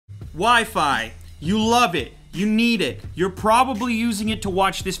Wi-Fi. You love it. You need it. You're probably using it to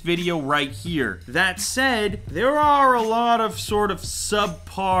watch this video right here. That said, there are a lot of sort of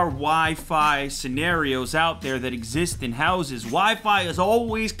subpar Wi-Fi scenarios out there that exist in houses. Wi-Fi is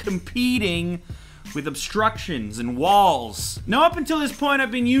always competing with obstructions and walls. Now, up until this point,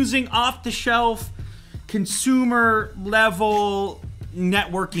 I've been using off-the-shelf, consumer-level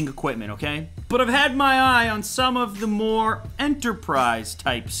networking equipment, okay? But I've had my eye on some of the more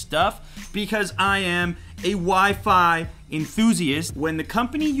enterprise-type stuff because I am a Wi-Fi enthusiast. When the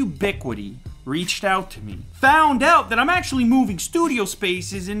company Ubiquity reached out to me, found out that I'm actually moving studio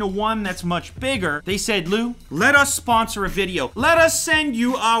spaces into one that's much bigger, they said, Lou, let us sponsor a video. Let us send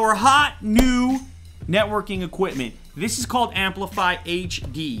you our hot new networking equipment. This is called AmpliFi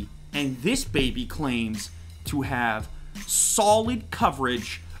HD, and this baby claims to have solid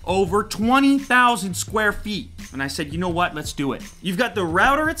coverage over 20,000 square feet. And I said, you know what, let's do it. You've got the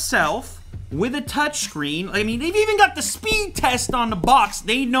router itself with a touch screen. I mean, they've even got the speed test on the box.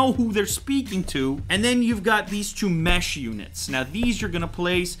 They know who they're speaking to. And then you've got these two mesh units. Now, these you're gonna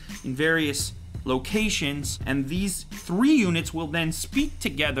place in various locations, and these 3 units will then speak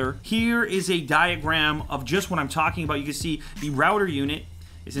together. Here is a diagram of just what I'm talking about. You can see the router unit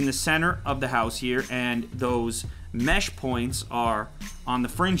is in the center of the house here, and those mesh points are on the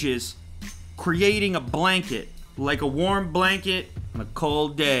fringes, creating a blanket, like a warm blanket on a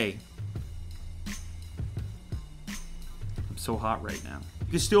cold day. I'm so hot right now.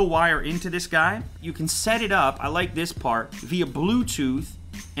 You can still wire into this guy. You can set it up, I like this part, via Bluetooth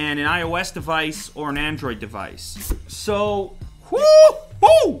and an iOS device or an Android device. So,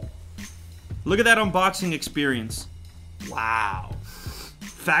 whoo! Look at that unboxing experience. Wow.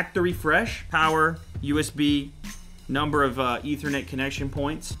 Factory fresh, power, USB, number of Ethernet connection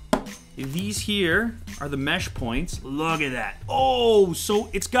points. These here are the mesh points. Look at that. Oh, so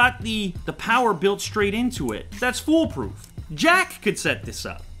it's got the power built straight into it. That's foolproof. Jack could set this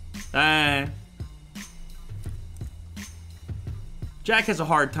up. Jack has a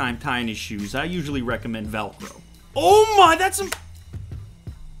hard time tying his shoes. I usually recommend Velcro. Oh my, that's a...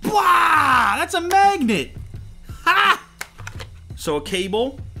 Wow, that's a magnet. Ha! So a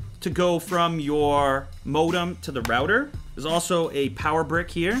cable to go from your modem to the router. There's also a power brick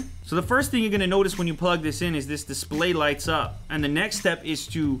here. So the first thing you're gonna notice when you plug this in is this display lights up. And the next step is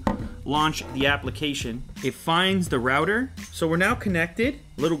to launch the application. It finds the router. So we're now connected.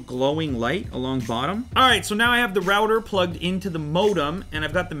 Little glowing light along bottom. All right, so now I have the router plugged into the modem, and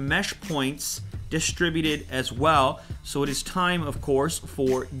I've got the mesh points distributed as well. So it is time, of course,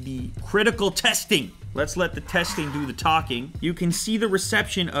 for the critical testing. Let's let the testing do the talking. You can see the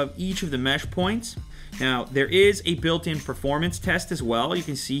reception of each of the mesh points. Now, there is a built-in performance test as well, you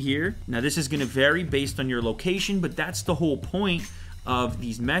can see here. Now, this is gonna vary based on your location, but that's the whole point of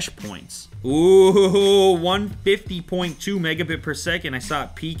these mesh points. Ooh, 150.2 megabit per second, I saw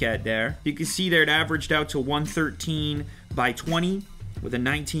it peak at there. You can see there it averaged out to 113 by 20 with a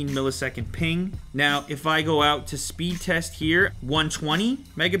 19 millisecond ping. Now, if I go out to speed test here, 120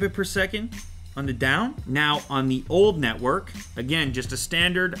 megabit per second on the down. Now, on the old network, again, just a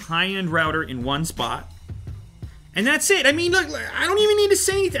standard high-end router in one spot. And that's it. I mean, look, I don't even need to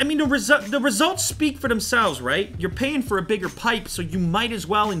say anything. I mean, the results speak for themselves, right? You're paying for a bigger pipe, so you might as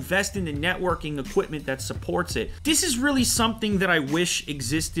well invest in the networking equipment that supports it. This is really something that I wish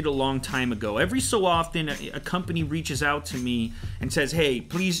existed a long time ago. Every so often, a company reaches out to me and says, hey,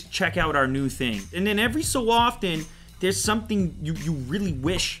 please check out our new thing. And then every so often, there's something you really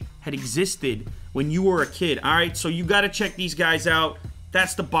wish had existed when you were a kid. All right, so you got to check these guys out.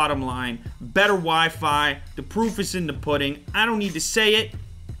 That's the bottom line. Better Wi-Fi. The proof is in the pudding. I don't need to say it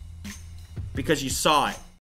because you saw it.